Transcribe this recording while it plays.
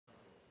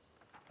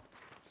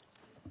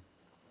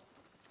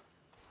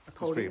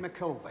Calling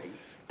McKelvie.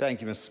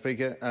 Thank you, Mr.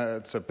 Speaker.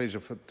 It's a pleasure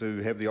to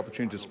have the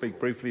opportunity to speak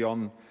briefly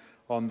on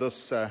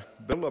this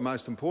bill, a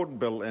most important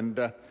bill. And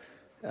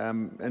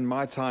in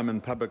my time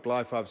in public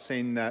life, I've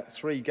seen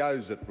 3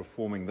 goes at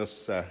reforming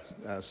this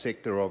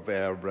sector of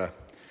our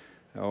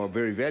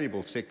very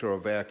valuable sector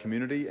of our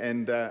community,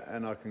 and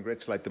I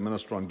congratulate the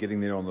Minister on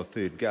getting there on the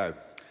 3rd go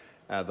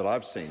that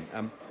I've seen.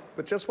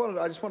 But I just want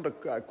to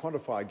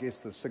quantify, I guess,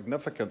 the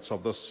significance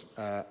of this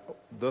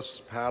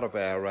part of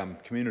our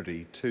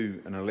community to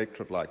an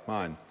electorate like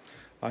mine.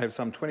 I have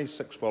some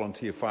 26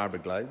 volunteer fire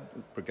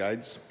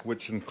brigades,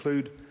 which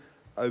include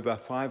over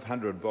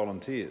 500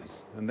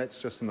 volunteers, and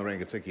that's just in the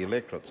Rangitikei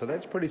electorate. So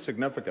that's pretty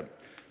significant.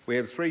 We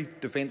have 3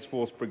 Defence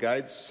Force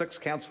brigades, 6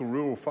 council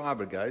rural fire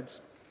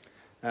brigades,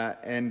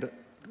 and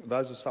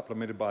those are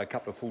supplemented by a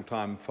couple of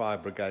full-time fire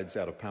brigades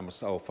out of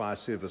Palmerston, or fire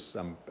service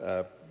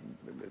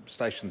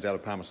stations out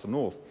of Palmerston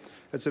North.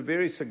 It's a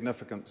very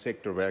significant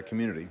sector of our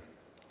community.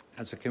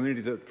 It's a community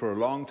that for a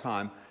long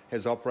time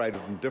has operated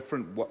in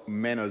different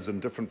manners in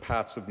different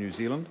parts of New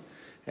Zealand,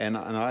 and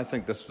I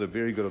think this is a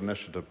very good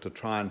initiative to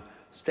try and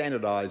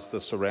standardise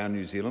this around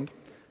New Zealand,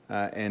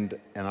 and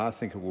I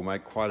think it will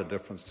make quite a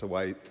difference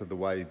to the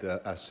way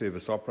our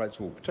service operates.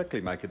 It will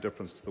particularly make a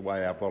difference to the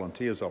way our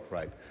volunteers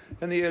operate.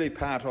 In the early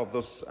part of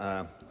this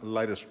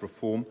latest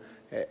reform,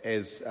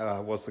 as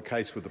was the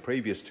case with the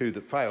previous 2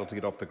 that failed to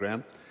get off the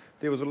ground,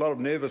 there was a lot of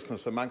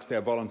nervousness amongst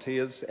our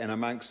volunteers and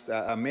amongst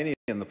many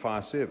in the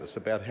fire service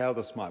about how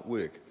this might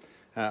work.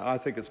 I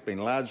think it's been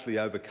largely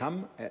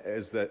overcome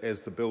as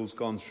the bill's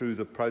gone through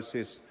the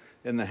process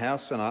in the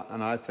House, and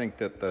I think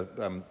that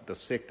the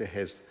sector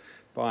has,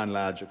 by and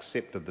large,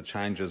 accepted the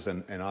changes,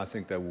 and I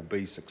think they will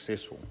be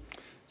successful.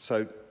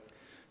 So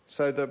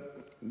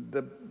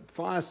the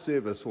fire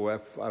service,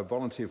 or our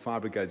volunteer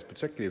fire brigades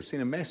particularly, have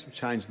seen a massive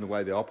change in the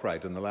way they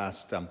operate in the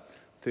last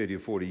 30 or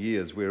 40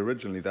 years, where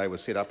originally they were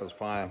set up as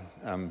fire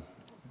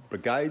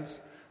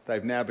brigades.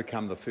 They've now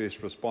become the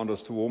first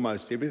responders to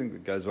almost everything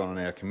that goes on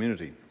in our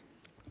community.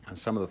 And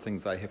some of the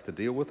things they have to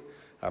deal with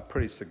are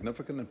pretty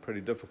significant and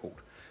pretty difficult.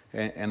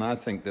 And I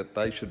think that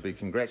they should be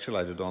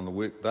congratulated on the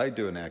work they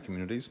do in our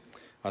communities.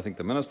 I think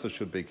the Minister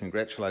should be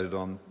congratulated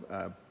on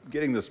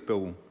getting this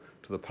bill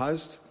to the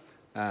post.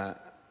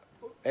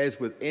 As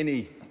with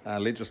any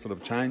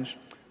legislative change,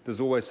 there's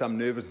always some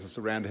nervousness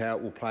around how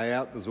it will play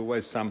out. There's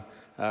always some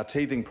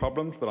teething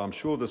problems, but I'm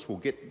sure this will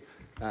get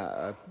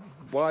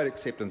wide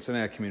acceptance in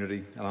our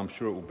community, and I'm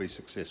sure it will be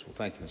successful.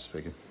 Thank you, Mr.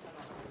 Speaker.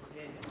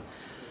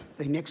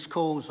 The next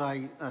call is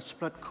a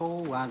split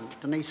call.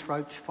 Denise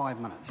Roach,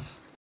 5 minutes.